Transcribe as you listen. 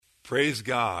Praise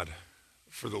God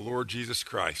for the Lord Jesus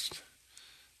Christ,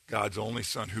 God's only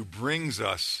Son, who brings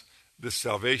us this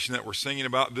salvation that we're singing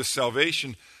about, this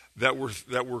salvation that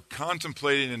we're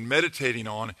contemplating and meditating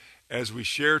on as we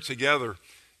share together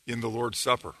in the Lord's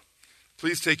Supper.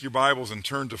 Please take your Bibles and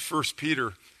turn to 1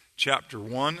 Peter chapter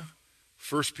 1.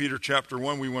 1 Peter chapter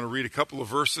 1, we want to read a couple of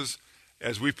verses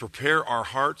as we prepare our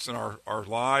hearts and our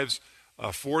lives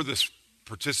for this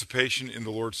participation in the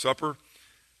Lord's Supper.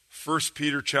 1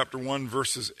 Peter chapter 1,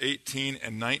 verses 18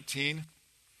 and 19.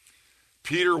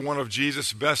 Peter, one of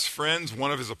Jesus' best friends, one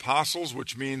of his apostles,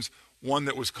 which means one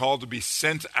that was called to be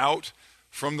sent out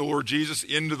from the Lord Jesus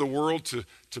into the world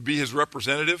to be his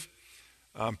representative.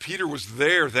 Peter was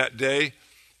there that day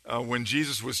when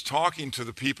Jesus was talking to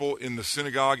the people in the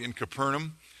synagogue in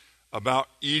Capernaum about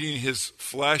eating his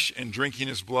flesh and drinking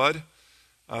his blood.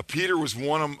 Peter was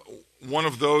one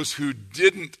of those who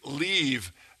didn't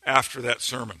leave after that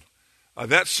sermon.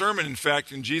 That sermon, in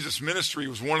fact, in Jesus' ministry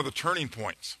was one of the turning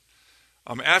points.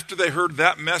 After they heard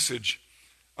that message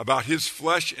about his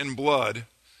flesh and blood,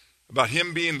 about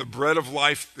him being the bread of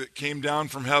life that came down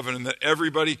from heaven and that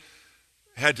everybody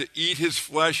had to eat his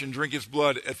flesh and drink his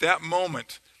blood, at that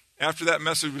moment, after that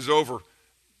message was over,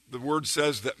 the word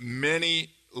says that many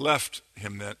left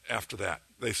him then after that.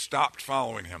 They stopped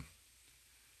following him.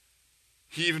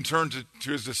 He even turned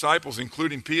to his disciples,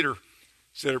 including Peter,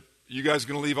 said, "Are you guys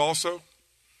going to leave also?"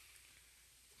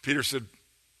 Peter said,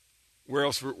 where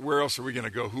else are we going to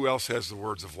go? Who else has the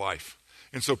words of life?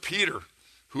 And so Peter,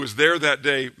 who was there that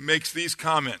day, makes these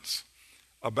comments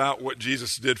about what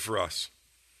Jesus did for us.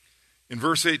 In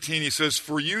verse 18, he says,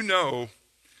 "For you know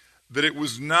that it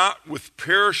was not with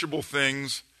perishable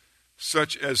things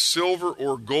such as silver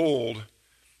or gold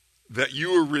that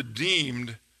you were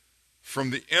redeemed from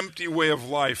the empty way of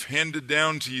life handed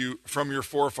down to you from your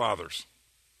forefathers,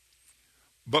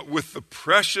 but with the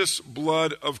precious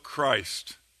blood of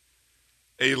Christ,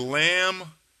 a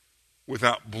lamb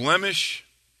without blemish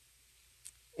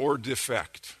or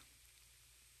defect."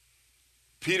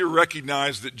 Peter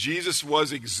recognized that Jesus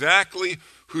was exactly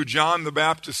who John the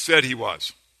Baptist said he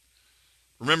was.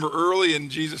 Remember early in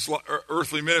Jesus'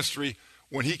 earthly ministry,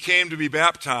 when he came to be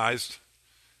baptized,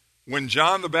 when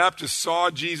John the Baptist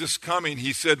saw Jesus coming,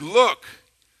 he said, "Look,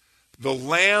 the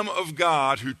Lamb of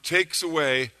God who takes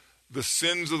away the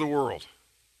sins of the world."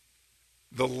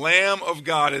 The Lamb of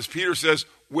God, as Peter says,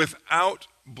 without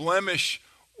blemish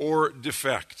or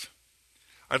defect.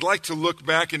 I'd like to look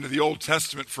back into the Old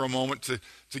Testament for a moment to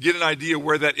get an idea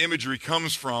where that imagery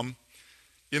comes from.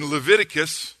 In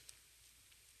Leviticus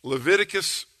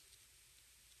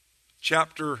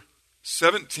chapter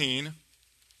 17,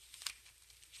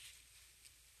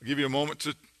 I'll give you a moment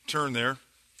to turn there.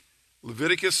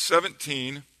 Leviticus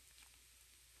 17,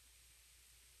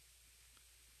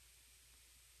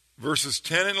 verses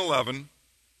 10 and 11,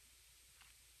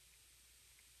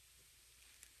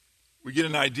 we get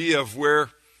an idea of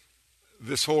where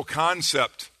this whole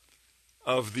concept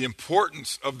of the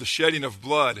importance of the shedding of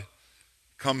blood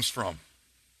comes from.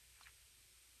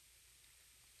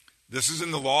 This is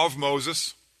in the law of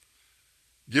Moses,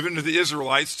 given to the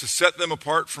Israelites to set them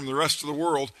apart from the rest of the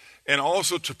world and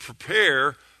also to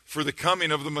prepare for the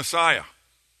coming of the Messiah,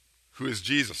 who is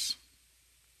Jesus.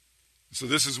 So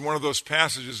this is one of those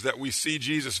passages that we see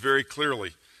Jesus very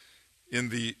clearly in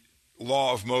the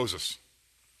law of Moses.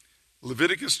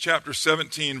 Leviticus chapter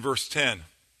 17, verse 10.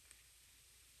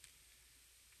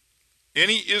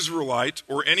 "Any Israelite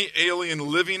or any alien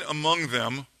living among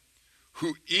them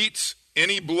who eats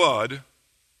any blood,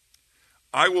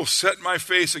 I will set my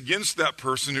face against that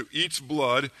person who eats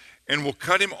blood and will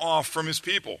cut him off from his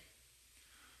people.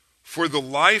 For the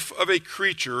life of a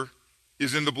creature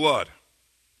is in the blood,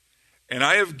 and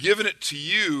I have given it to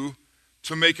you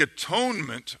to make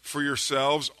atonement for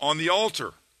yourselves on the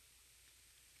altar.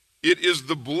 It is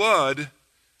the blood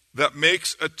that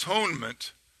makes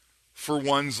atonement for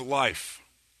one's life."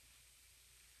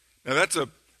 Now that's a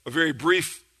very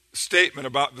brief statement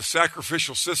about the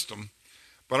sacrificial system,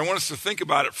 but I want us to think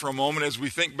about it for a moment as we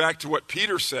think back to what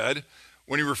Peter said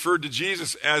when he referred to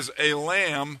Jesus as a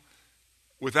lamb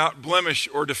without blemish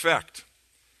or defect.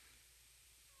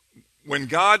 When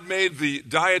God made the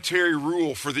dietary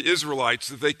rule for the Israelites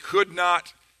that they could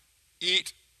not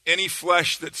eat any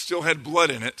flesh that still had blood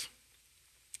in it,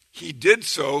 he did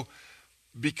so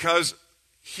because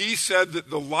he said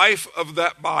that the life of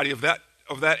that body, of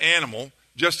that animal,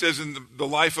 just as in the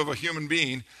life of a human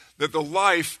being, that the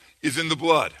life is in the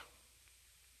blood.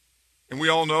 And we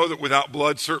all know that without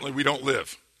blood, certainly we don't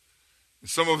live. And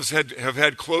some of us have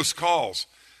had close calls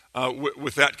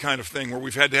with that kind of thing, where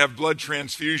we've had to have blood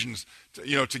transfusions,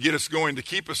 to get us going, to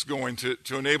keep us going,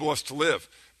 to enable us to live,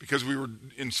 because we were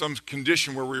in some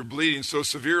condition where we were bleeding so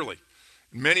severely.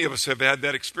 Many of us have had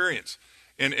that experience.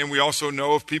 And we also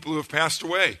know of people who have passed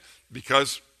away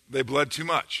because they bled too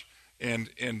much, and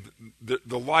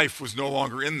the life was no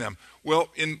longer in them. Well,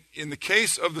 in the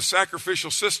case of the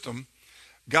sacrificial system,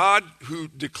 God, who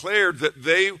declared that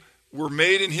they were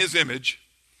made in his image,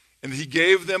 and he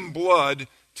gave them blood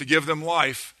to give them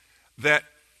life, that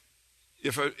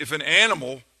if an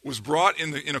animal was brought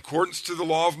in accordance to the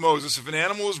law of Moses, if an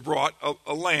animal was brought,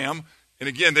 a lamb, and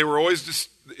again,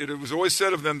 it was always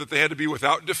said of them that they had to be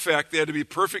without defect, they had to be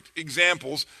perfect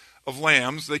examples of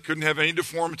lambs, they couldn't have any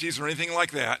deformities or anything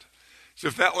like that. So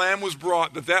if that lamb was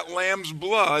brought, that lamb's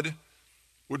blood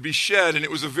would be shed, and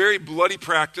it was a very bloody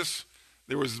practice.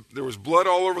 There was blood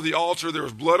all over the altar, there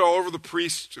was blood all over the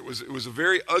priest. It was a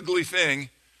very ugly thing,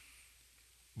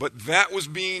 but that was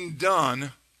being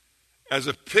done as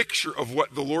a picture of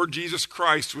what the Lord Jesus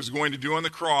Christ was going to do on the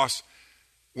cross,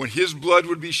 when his blood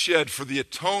would be shed for the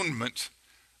atonement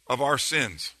of our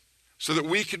sins, so that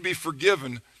we could be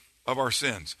forgiven of our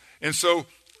sins. And so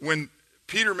when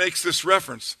Peter makes this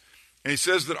reference, and he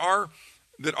says that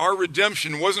our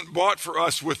redemption wasn't bought for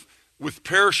us with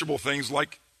perishable things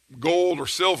like gold or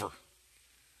silver,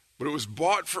 but it was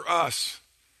bought for us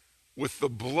with the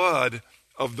blood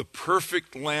of the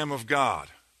perfect Lamb of God.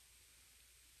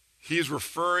 He's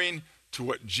referring to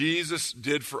what Jesus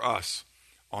did for us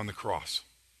on the cross.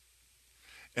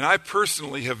 And I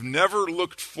personally have never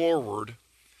looked forward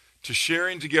to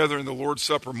sharing together in the Lord's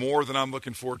Supper more than I'm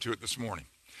looking forward to it this morning.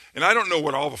 And I don't know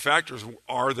what all the factors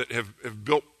are that have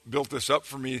built this up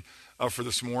for me for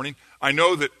this morning. I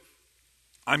know that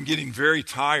I'm getting very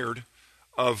tired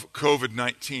of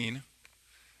COVID-19.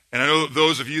 And I know that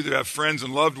those of you that have friends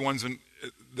and loved ones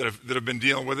that have been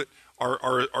dealing with it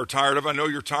are tired of it. I know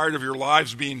you're tired of your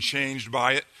lives being changed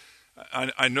by it.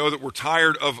 I know that we're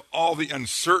tired of all the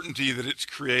uncertainty that it's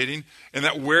creating, and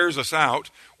that wears us out.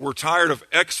 We're tired of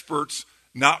experts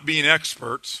not being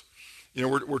experts.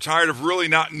 We're tired of really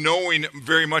not knowing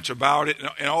very much about it,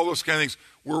 and all those kind of things.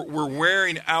 We're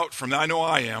wearing out from that. I know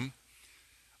I am.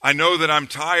 I know that I'm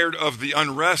tired of the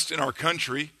unrest in our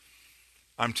country.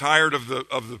 I'm tired of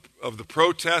the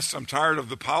protests. I'm tired of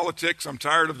the politics. I'm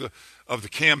tired of the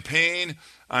campaign.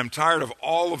 I'm tired of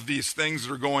all of these things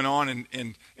that are going on,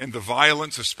 and the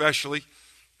violence especially,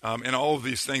 and all of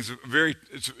these things.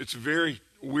 It's very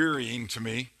wearying to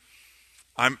me.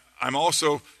 I'm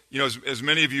also, as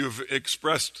many of you have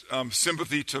expressed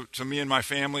sympathy to me and my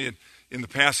family in the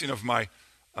passing of my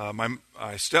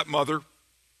stepmother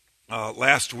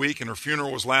last week, and her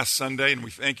funeral was last Sunday, and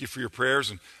we thank you for your prayers.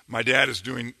 And my dad is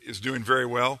doing very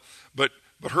well, but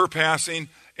her passing,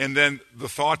 and then the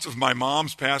thoughts of my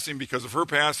mom's passing because of her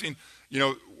passing,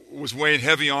 was weighing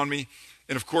heavy on me.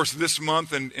 And of course, this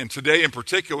month and today in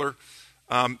particular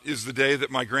is the day that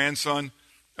my grandson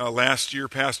last year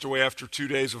passed away after 2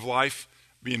 days of life,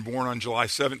 being born on July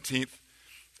 17th.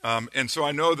 And so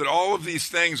I know that all of these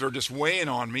things are just weighing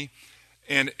on me.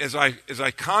 And as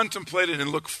I contemplated and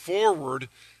look forward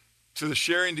to the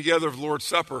sharing together of the Lord's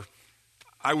Supper,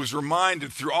 I was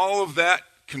reminded through all of that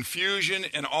confusion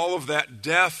and all of that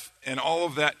death and all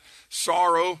of that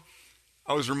sorrow,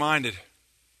 I was reminded,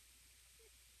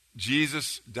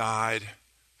 Jesus died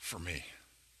for me.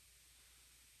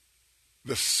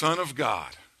 The Son of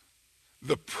God,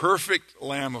 the perfect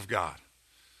Lamb of God.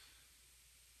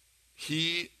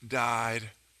 He died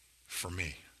for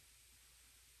me.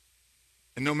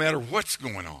 And no matter what's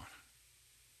going on,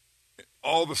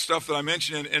 all the stuff that I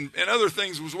mentioned and other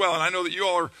things as well, and I know that you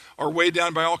all are weighed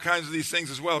down by all kinds of these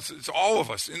things as well. It's all of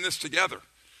us in this together.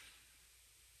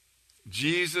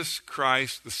 Jesus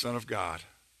Christ, the Son of God,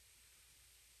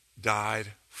 died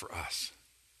for us.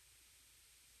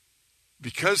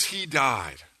 Because he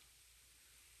died,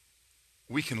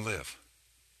 we can live.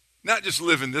 Not just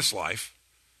live in this life,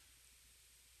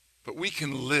 but we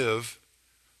can live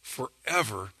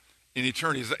forever in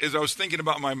eternity. As I was thinking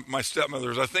about my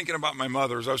stepmother, as I was thinking about my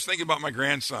mother, as I was thinking about my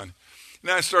grandson, and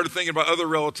then I started thinking about other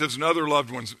relatives and other loved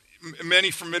ones,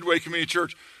 many from Midway Community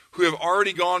Church, who have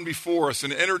already gone before us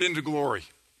and entered into glory.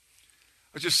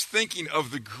 I was just thinking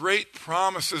of the great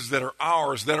promises that are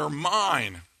ours, that are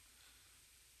mine,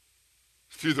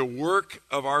 through the work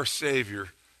of our Savior,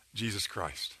 Jesus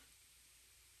Christ.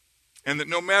 And that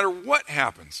no matter what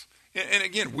happens, and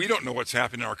again, we don't know what's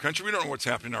happening in our country, we don't know what's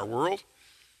happening in our world.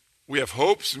 We have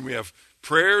hopes and we have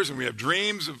prayers and we have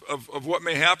dreams of what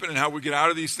may happen and how we get out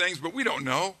of these things, but we don't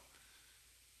know.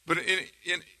 But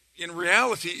in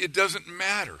reality, it doesn't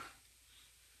matter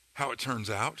how it turns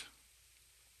out.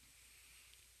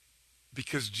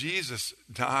 Because Jesus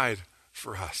died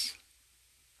for us.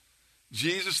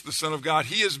 Jesus, the Son of God,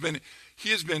 he has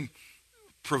been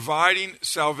providing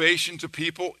salvation to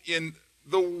people in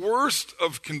the worst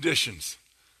of conditions.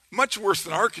 Much worse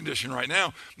than our condition right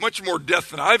now. Much more death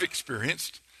than I've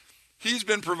experienced. He's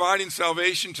been providing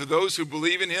salvation to those who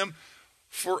believe in him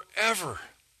forever.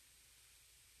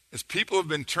 As people have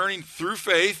been turning through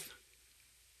faith,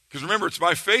 because remember, it's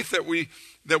by faith that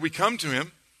we come to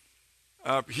him.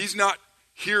 He's not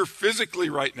here physically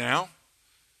right now,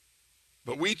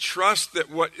 but we trust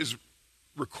that what is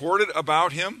recorded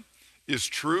about him is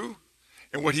true,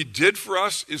 and what he did for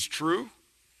us is true,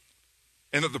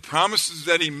 and that the promises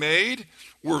that he made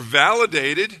were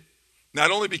validated, not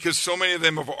only because so many of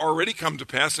them have already come to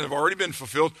pass and have already been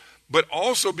fulfilled, but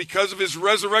also because of his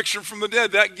resurrection from the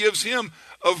dead. That gives him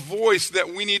a voice that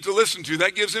we need to listen to.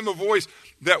 That gives him a voice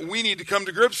that we need to come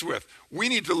to grips with. We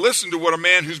need to listen to what a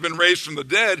man who's been raised from the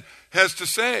dead has to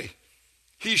say.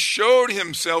 He showed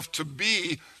himself to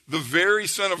be the very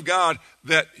Son of God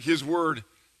that his word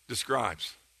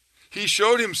describes. He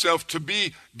showed himself to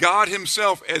be God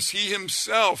himself, as he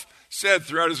himself said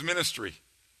throughout his ministry.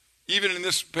 Even in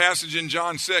this passage in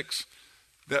John 6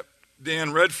 that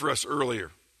Dan read for us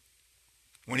earlier,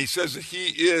 when he says that he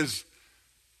is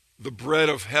the bread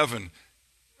of heaven,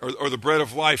 or the bread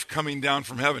of life coming down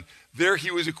from heaven, there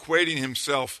he was equating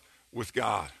himself with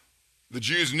God. The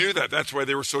Jews knew that. That's why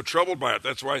they were so troubled by it.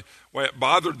 That's why it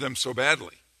bothered them so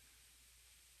badly.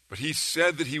 But he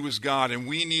said that he was God, and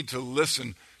we need to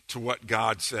listen to what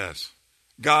God says.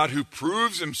 God who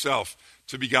proves himself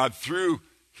to be God through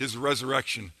his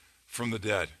resurrection from the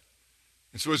dead.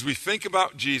 And so as we think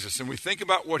about Jesus, and we think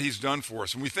about what he's done for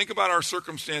us, and we think about our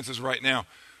circumstances right now,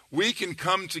 we can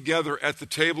come together at the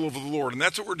table of the Lord. And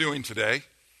that's what we're doing today.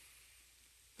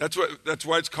 That's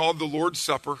why it's called the Lord's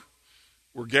Supper.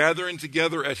 We're gathering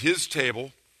together at his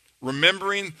table,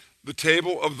 remembering the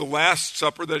table of the Last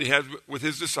Supper that he had with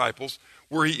his disciples,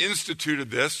 where he instituted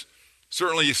this.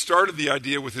 Certainly he started the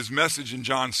idea with his message in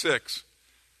John 6.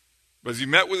 But as he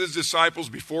met with his disciples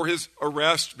before his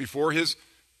arrest, before his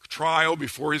trial,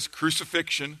 before his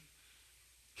crucifixion,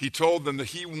 he told them that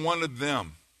he wanted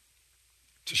them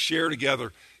to share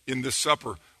together in this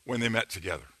supper when they met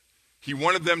together. He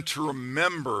wanted them to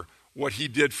remember what he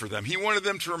did for them. He wanted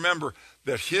them to remember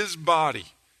that his body,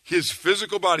 his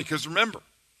physical body, because remember,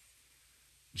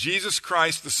 Jesus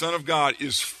Christ, the Son of God,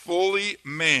 is fully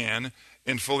man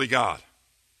and fully God.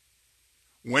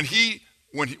 When he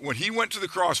went to the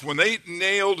cross, when they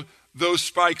nailed those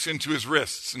spikes into his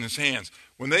wrists and his hands,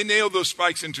 when they nailed those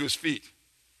spikes into his feet,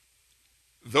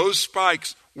 those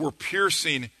spikes were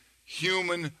piercing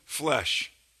human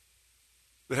flesh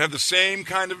that have the same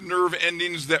kind of nerve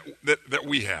endings that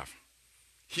we have.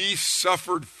 He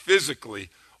suffered physically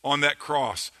on that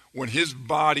cross when his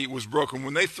body was broken.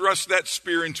 When they thrust that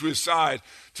spear into his side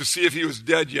to see if he was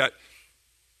dead yet,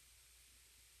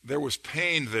 there was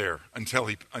pain there until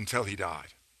he died.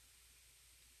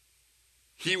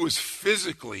 He was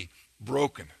physically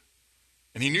broken.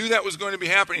 And he knew that was going to be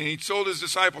happening. And he told his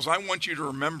disciples, I want you to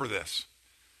remember this.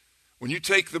 When you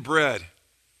take the bread,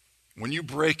 when you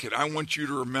break it, I want you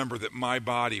to remember that my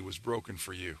body was broken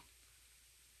for you.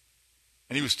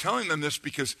 And he was telling them this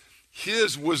because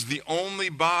his was the only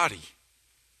body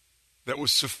that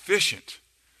was sufficient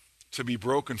to be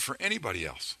broken for anybody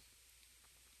else.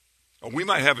 We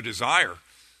might have a desire,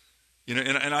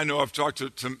 and I know I've talked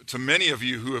to many of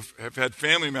you who have had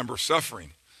family members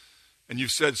suffering. And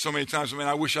you've said so many times, man,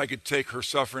 I wish I could take her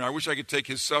suffering. I wish I could take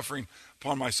his suffering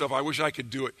upon myself. I wish I could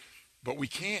do it. But we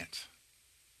can't.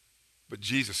 But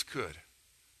Jesus could,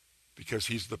 because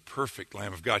he's the perfect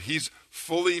Lamb of God. He's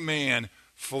fully man,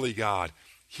 fully God.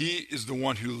 He is the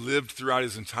one who lived throughout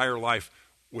his entire life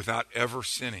without ever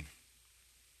sinning.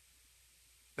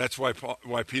 That's why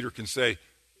Peter can say,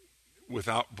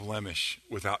 without blemish,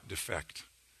 without defect.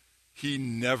 He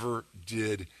never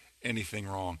did anything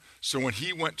wrong. So when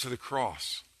he went to the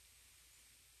cross,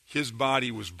 his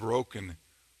body was broken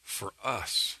for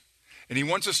us. And he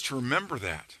wants us to remember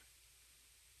that.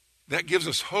 That gives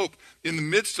us hope in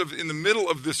the middle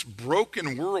of this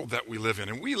broken world that we live in.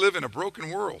 And we live in a broken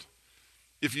world.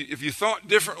 If you thought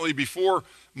differently before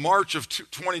March of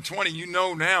 2020, you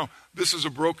know now this is a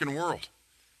broken world.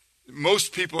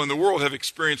 Most people in the world have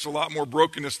experienced a lot more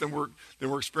brokenness than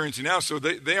we're experiencing now, so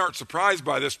they aren't surprised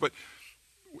by this, but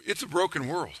it's a broken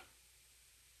world.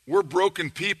 We're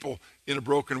broken people in a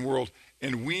broken world,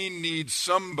 and we need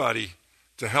somebody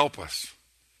to help us.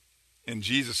 And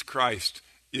Jesus Christ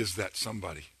is that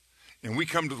somebody. And we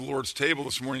come to the Lord's table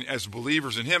this morning as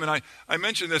believers in him. And I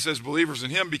mention this as believers in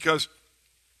him because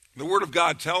the Word of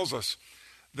God tells us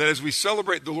that as we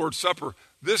celebrate the Lord's Supper,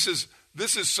 this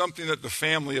is something that the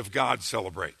family of God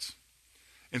celebrates.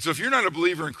 And so if you're not a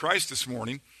believer in Christ this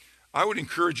morning, I would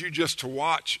encourage you just to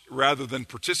watch rather than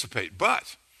participate.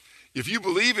 But if you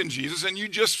believe in Jesus and you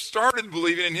just started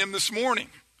believing in him this morning,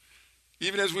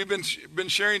 even as we've been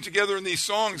sharing together in these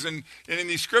songs and in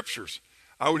these scriptures,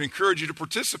 I would encourage you to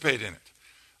participate in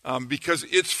it because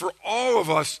it's for all of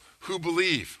us who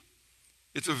believe.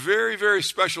 It's a very, very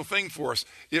special thing for us.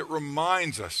 It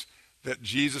reminds us that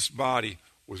Jesus' body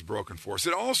was broken for us.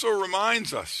 It also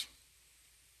reminds us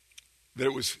that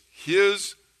it was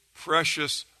his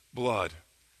precious blood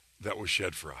that was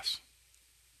shed for us.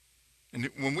 And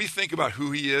when we think about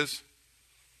who he is,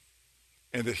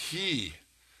 and that he,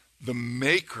 the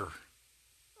maker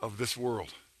of this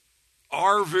world,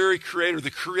 our very creator,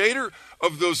 the creator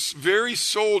of those very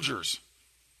soldiers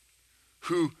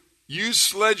who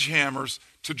used sledgehammers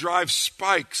to drive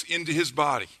spikes into his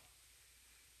body,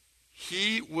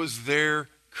 he was their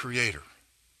creator.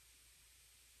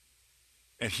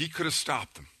 And he could have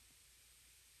stopped them.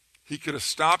 He could have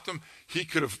stopped them. He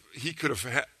could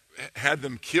have had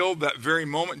them killed that very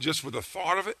moment just with the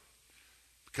thought of it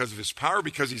because of his power,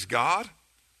 because he's God.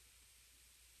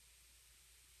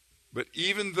 But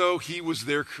even though he was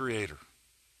their creator,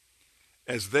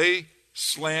 as they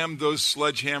slammed those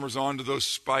sledgehammers onto those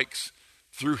spikes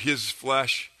through his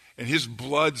flesh and his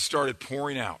blood started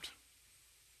pouring out,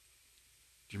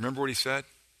 do you remember what he said?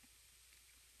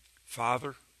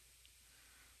 Father,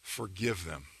 forgive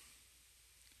them,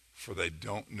 for they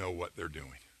don't know what they're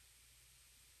doing.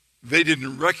 They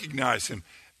didn't recognize him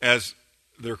as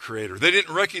their creator. They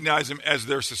didn't recognize him as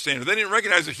their sustainer. They didn't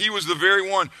recognize that he was the very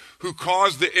one who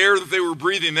caused the air that they were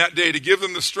breathing that day to give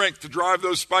them the strength to drive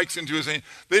those spikes into his hand.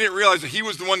 They didn't realize that he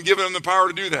was the one giving them the power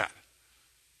to do that.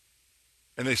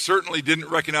 And they certainly didn't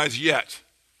recognize yet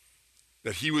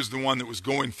that he was the one that was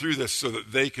going through this so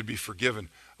that they could be forgiven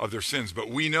of their sins. But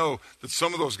we know that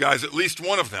some of those guys, at least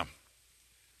one of them,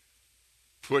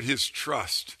 put his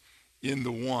trust in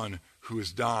the one who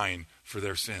is dying for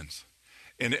their sins.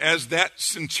 And as that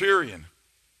centurion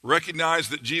recognized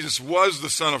that Jesus was the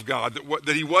Son of God,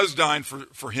 that he was dying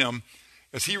for him,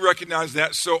 as he recognized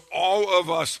that, so all of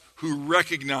us who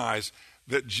recognize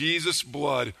that Jesus'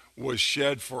 blood was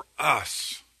shed for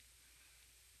us,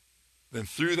 then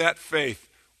through that faith,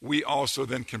 we also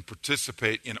then can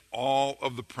participate in all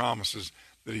of the promises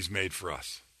that he's made for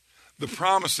us. The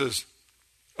promises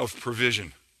of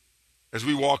provision as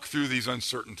we walk through these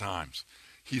uncertain times.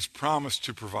 He's promised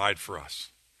to provide for us.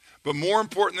 But more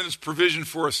important than his provision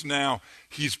for us now,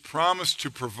 he's promised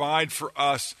to provide for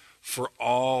us for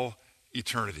all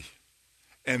eternity.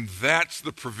 And that's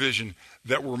the provision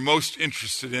that we're most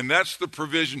interested in. That's the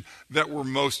provision that we're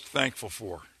most thankful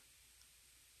for.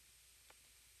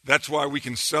 That's why we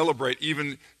can celebrate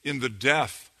even in the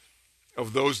death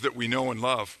of those that we know and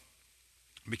love.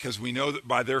 Because we know that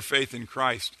by their faith in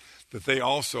Christ, that they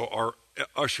also are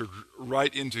ushered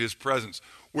right into his presence.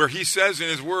 Where he says in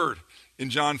his word, in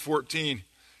John 14,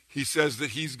 he says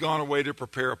that he's gone away to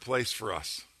prepare a place for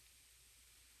us.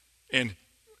 And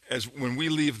as when we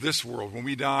leave this world, when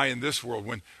we die in this world,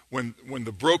 when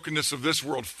the brokenness of this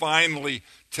world finally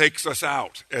takes us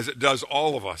out, as it does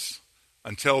all of us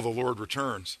until the Lord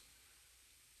returns,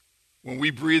 when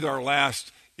we breathe our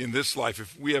last in this life,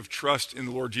 if we have trust in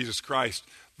the Lord Jesus Christ,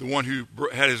 the one who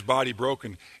had his body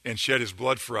broken and shed his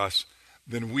blood for us,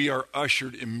 then we are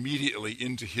ushered immediately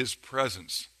into his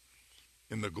presence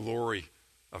in the glory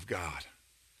of God.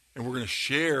 And we're going to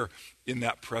share in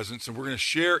that presence, and we're going to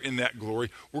share in that glory.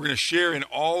 We're going to share in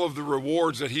all of the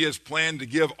rewards that he has planned to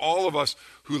give all of us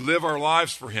who live our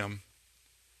lives for him.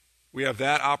 We have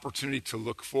that opportunity to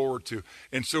look forward to.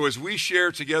 And so as we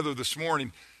share together this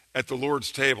morning at the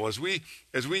Lord's table, as we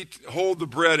hold the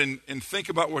bread and think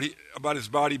about about his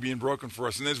body being broken for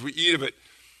us, and as we eat of it,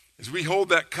 as we hold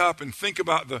that cup and think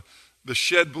about the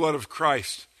shed blood of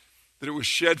Christ, that it was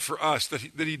shed for us, that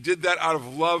he did that out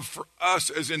of love for us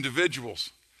as individuals,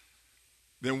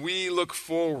 then we look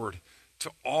forward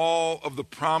to all of the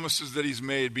promises that he's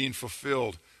made being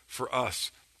fulfilled for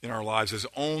us in our lives as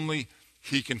only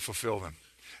he can fulfill them.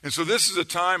 And so this is a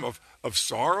time of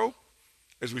sorrow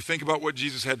as we think about what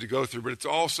Jesus had to go through, but it's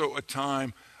also a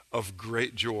time of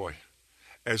great joy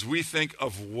as we think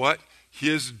of what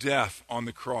his death on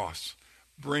the cross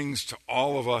brings to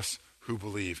all of us who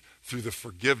believe through the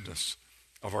forgiveness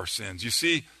of our sins. You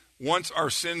see, once our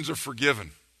sins are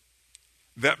forgiven,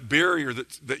 that barrier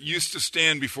that used to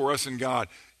stand before us and God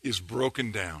is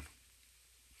broken down.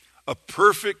 A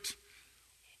perfect,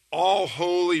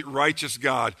 all-holy, righteous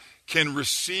God can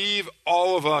receive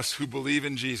all of us who believe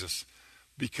in Jesus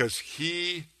because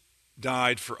he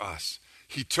died for us.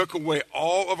 He took away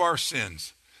all of our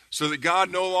sins so that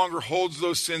God no longer holds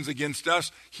those sins against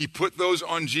us. He put those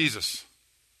on Jesus.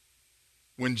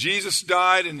 When Jesus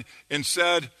died and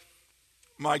said,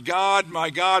 my God,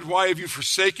 why have you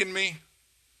forsaken me?"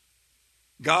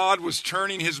 God was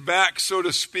turning his back, so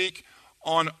to speak,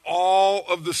 on all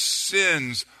of the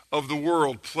sins of the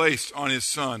world placed on his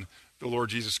Son, the Lord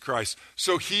Jesus Christ.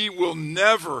 So he will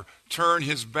never turn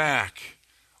his back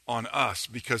on us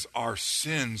because our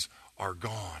sins are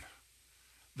gone.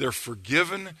 They're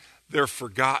forgiven, they're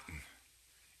forgotten.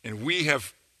 And we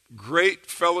have great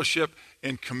fellowship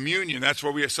and communion. That's why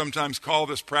we sometimes call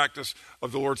this practice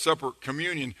of the Lord's Supper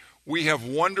communion. We have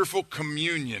wonderful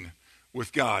communion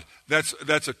with God. That's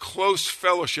a close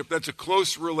fellowship. That's a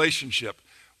close relationship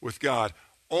with God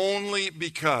only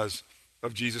because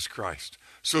of Jesus Christ.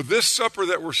 So this supper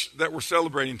that we're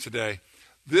celebrating today,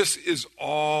 this is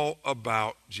all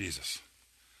about Jesus.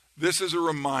 This is a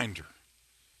reminder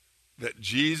that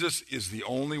Jesus is the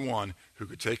only one who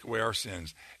could take away our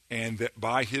sins, and that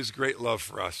by his great love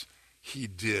for us, he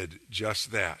did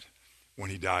just that when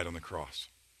he died on the cross.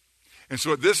 And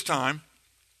so at this time,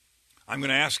 I'm going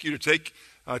to ask you to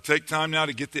take time now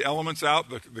to get the elements out,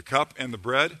 the cup and the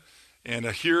bread. And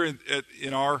here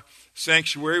in our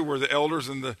sanctuary, where the elders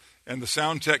and the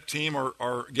sound tech team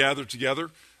are gathered together,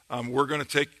 we're going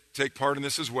to take part in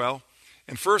this as well.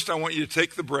 And first, I want you to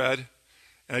take the bread,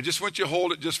 and I just want you to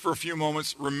hold it just for a few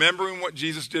moments, remembering what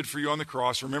Jesus did for you on the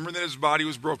cross, remembering that his body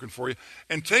was broken for you,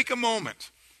 and take a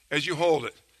moment as you hold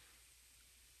it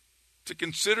to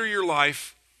consider your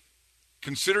life,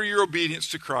 consider your obedience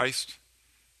to Christ.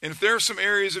 And if there are some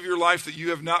areas of your life that you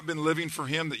have not been living for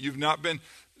him, that you've not been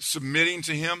submitting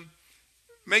to him,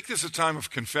 make this a time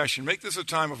of confession. Make this a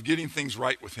time of getting things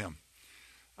right with him,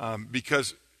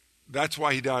 because that's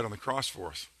why he died on the cross for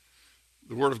us.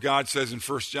 The Word of God says in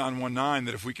 1 John 1:9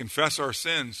 that if we confess our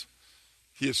sins,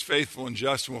 he is faithful and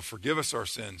just and will forgive us our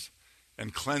sins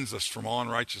and cleanse us from all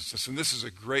unrighteousness. And this is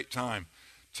a great time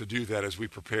to do that as we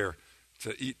prepare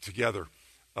to eat together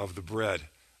of the bread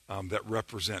that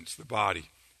represents the body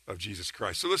of Jesus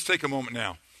Christ. So let's take a moment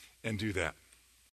now and do that.